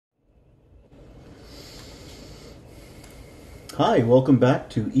Hi, welcome back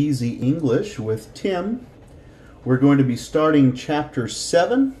to Easy English with Tim. We're going to be starting Chapter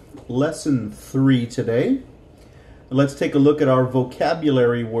 7, Lesson 3 today. Let's take a look at our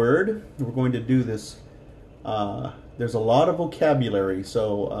vocabulary word. We're going to do this. There's a lot of vocabulary,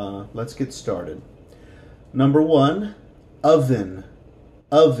 so let's get started. Number 1, oven.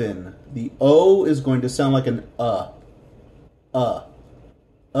 Oven. The O is going to sound like an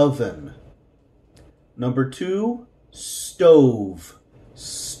Oven. Number 2, stove.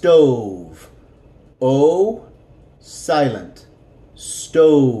 Stove. O, silent.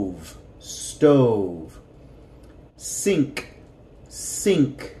 Stove. Stove. Sink.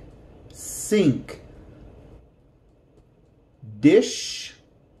 Sink. Sink. Dish,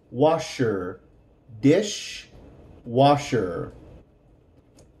 washer. Dish, washer.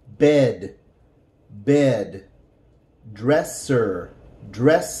 Bed. Bed. Dresser.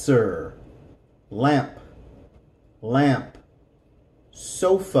 Dresser. Lamp. Lamp.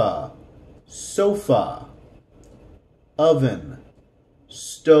 Sofa. Sofa. Oven.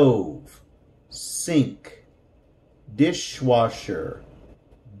 Stove. Sink. Dishwasher.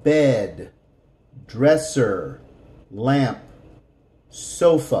 Bed. Dresser. Lamp.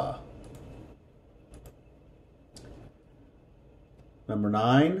 Sofa. Number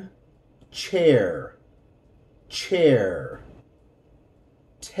 9, chair. Chair.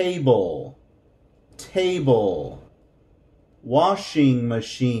 Table. Table. Washing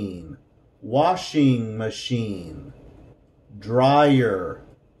machine. Washing machine. Dryer.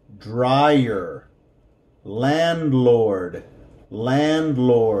 Dryer. Landlord.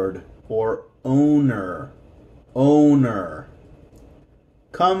 Landlord or owner. Owner.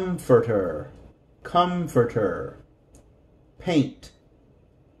 Comforter. Comforter. Paint.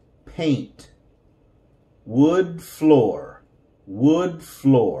 Paint. Wood floor. Wood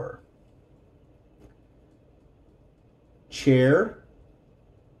floor. Chair.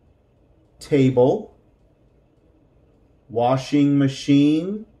 Table. Washing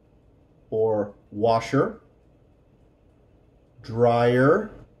machine or washer. Dryer.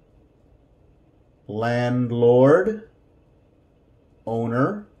 Landlord.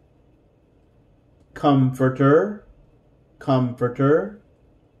 Owner. Comforter. Comforter.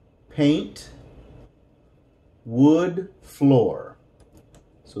 Paint. Wood floor.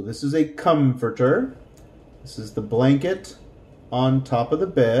 So this is a comforter. This is the blanket on top of the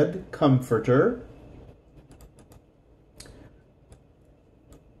bed. Comforter.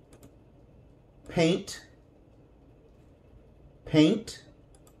 Paint. Paint.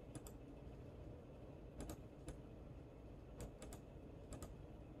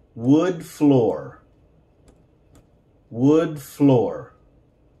 Wood floor. Wood floor.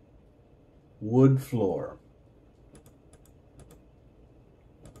 Wood floor.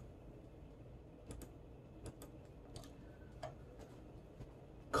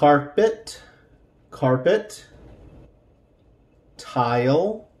 Carpet. Carpet.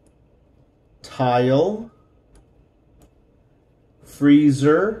 Tile. Tile.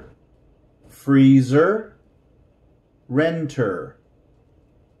 Freezer. Freezer. Renter.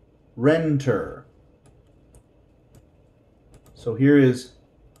 Renter. So here is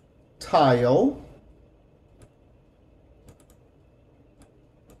tile,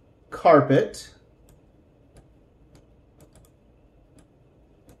 carpet,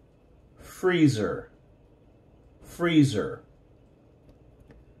 freezer, freezer.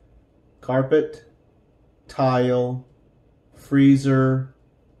 Carpet, tile, freezer,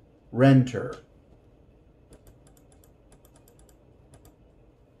 renter.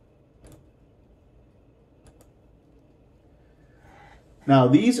 Now,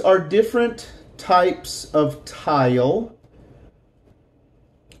 these are different types of tile,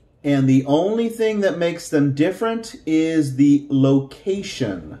 and the only thing that makes them different is the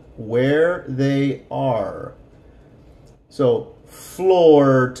location, where they are. So,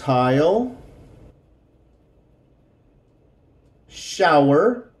 floor tile,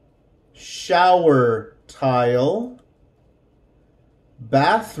 shower, shower tile,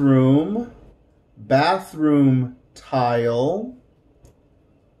 bathroom, bathroom tile,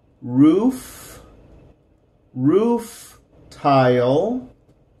 roof, roof tile,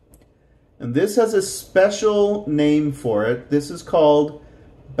 and this has a special name for it. This is called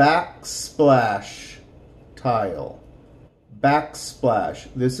backsplash tile. Backsplash.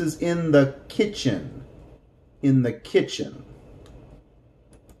 This is in the kitchen. In the kitchen.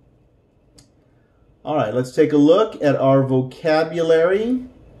 All right, let's take a look at our vocabulary.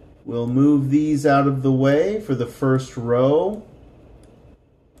 We'll move these out of the way for the first row.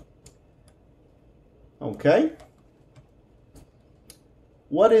 Okay.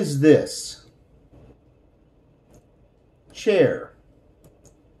 What is this? Chair.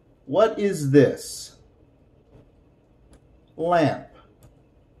 What is this? Lamp.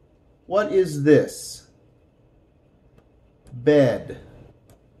 What is this? Bed.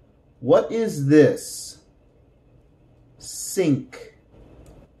 What is this? Sink.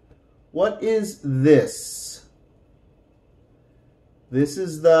 What is this? This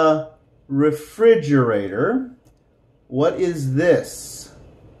is the refrigerator. What is this?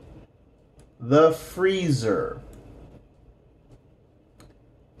 The freezer.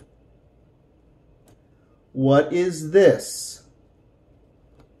 What is this?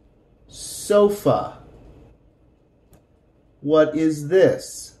 Sofa. What is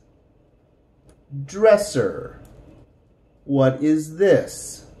this? Dresser. What is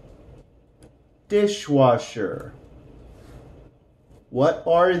this? Dishwasher. What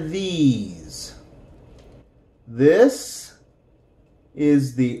are these? This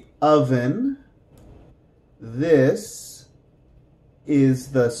is the oven. This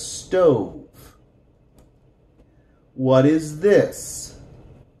is the stove. What is this?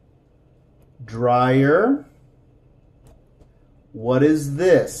 Dryer. What is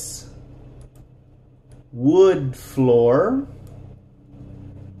this? Wood floor.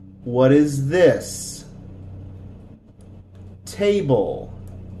 What is this? Table.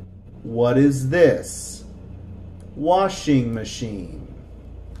 What is this? Washing machine.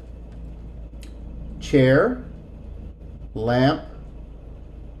 Chair. Lamp.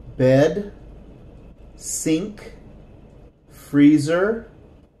 Bed. Sink. Freezer.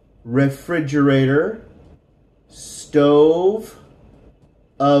 Refrigerator. Stove.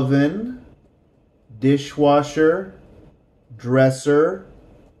 Oven. Dishwasher. Dresser.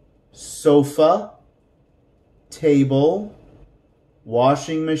 Sofa. Table.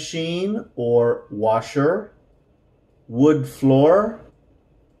 Washing machine or washer. Wood floor.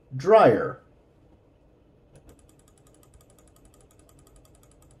 Dryer.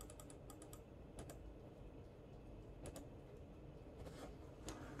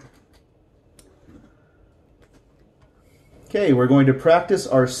 Okay, we're going to practice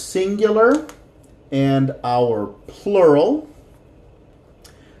our singular and our plural.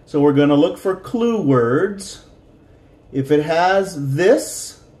 So we're going to look for clue words. If it has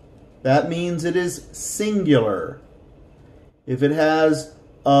this, that means it is singular. If it has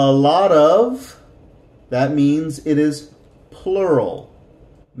a lot of, that means it is plural,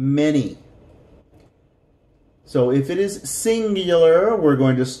 many. So if it is singular, we're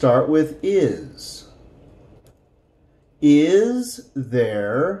going to start with is. Is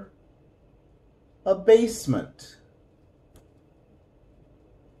there a basement?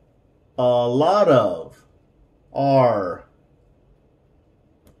 A lot of. Are.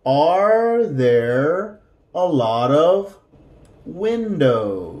 Are there a lot of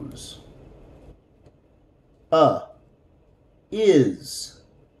windows? Is.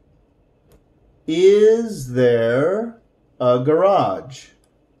 Is there a garage?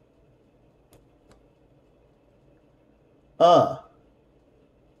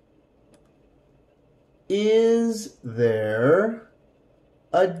 Is there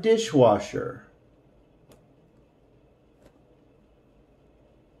a dishwasher?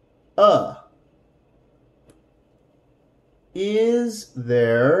 Is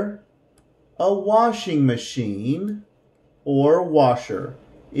there a washing machine or washer?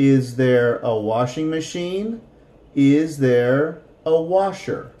 Is there a washing machine? Is there a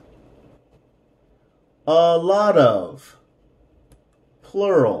washer? A lot of.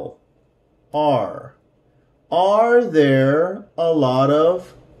 Plural. Are. Are there a lot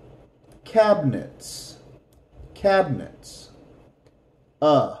of cabinets? Cabinets.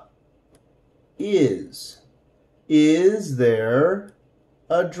 Is. Is there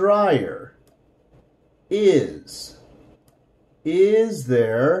a dryer? Is. Is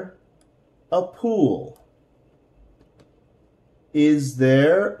there a pool? Is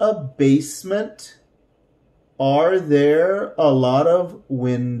there a basement? Are there a lot of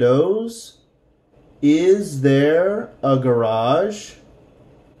windows? Is there a garage?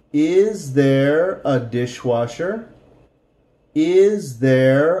 Is there a dishwasher? Is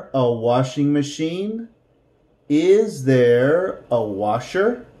there a washing machine? Is there a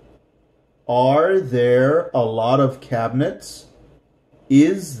washer? Are there a lot of cabinets?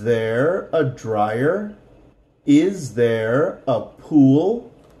 Is there a dryer? Is there a pool?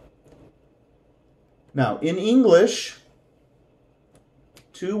 Now, in English,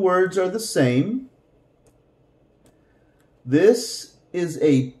 two words are the same. This is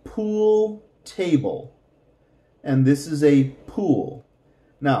a pool table, and this is a pool.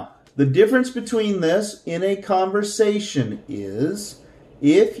 Now, the difference between this in a conversation is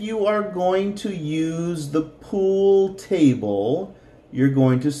If you are going to use the pool table, you're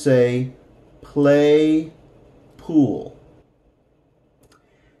going to say play pool.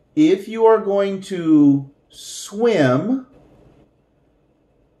 If you are going to swim,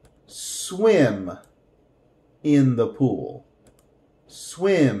 swim in the pool.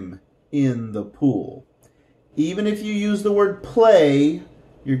 Swim in the pool. Even if you use the word play,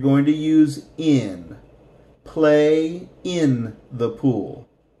 you're going to use in. Play in the pool.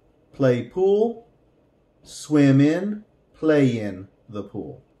 Play pool, swim in, play in the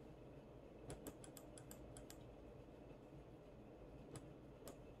pool.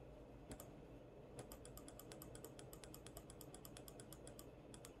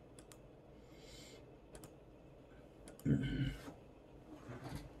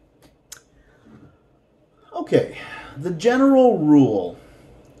 Okay, the general rule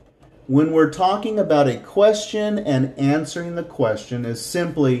when we're talking about a question and answering the question is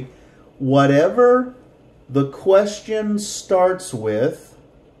simply whatever the question starts with,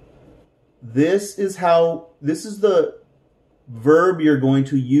 this is the verb you're going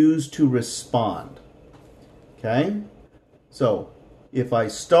to use to respond. Okay? So, if I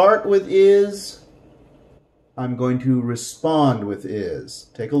start with is, I'm going to respond with is.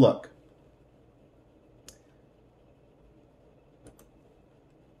 Take a look.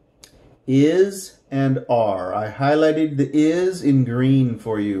 Is and are. I highlighted the is in green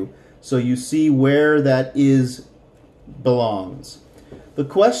for you so you see where that is belongs. The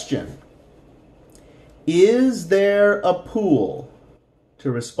question, is there a pool?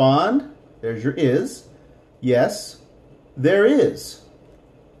 To respond, there's your is. Yes, there is.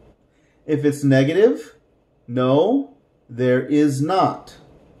 If it's negative, no, there is not.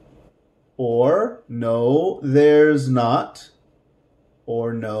 Or no, there's not.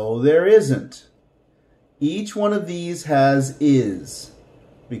 Or no, there isn't. Each one of these has is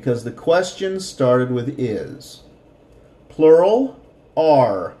because the question started with is. Plural,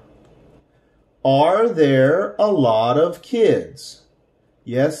 are. Are there a lot of kids?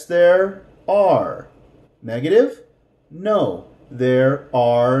 Yes, there are. Negative? No, there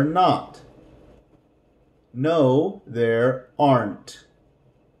are not. No, there aren't.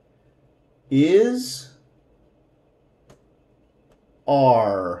 Is,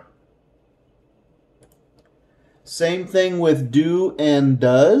 are. Same thing with do and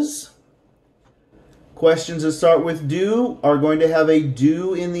does. Questions that start with do are going to have a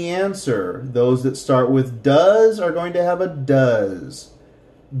do in the answer. Those that start with does are going to have a does.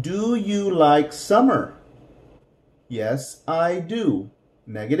 Do you like summer? Yes, I do.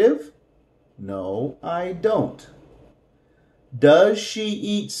 Negative? No, I don't. Does she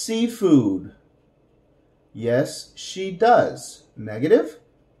eat seafood? Yes, she does. Negative?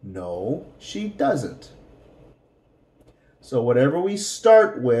 No, she doesn't. So whatever we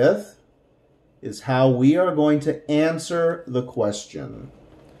start with is how we are going to answer the question.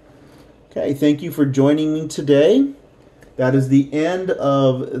 Okay, thank you for joining me today. That is the end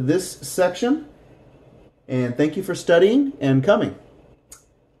of this section. And thank you for studying and coming.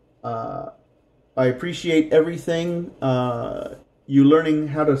 I appreciate everything, you learning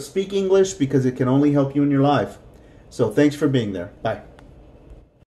how to speak English because it can only help you in your life. So thanks for being there. Bye.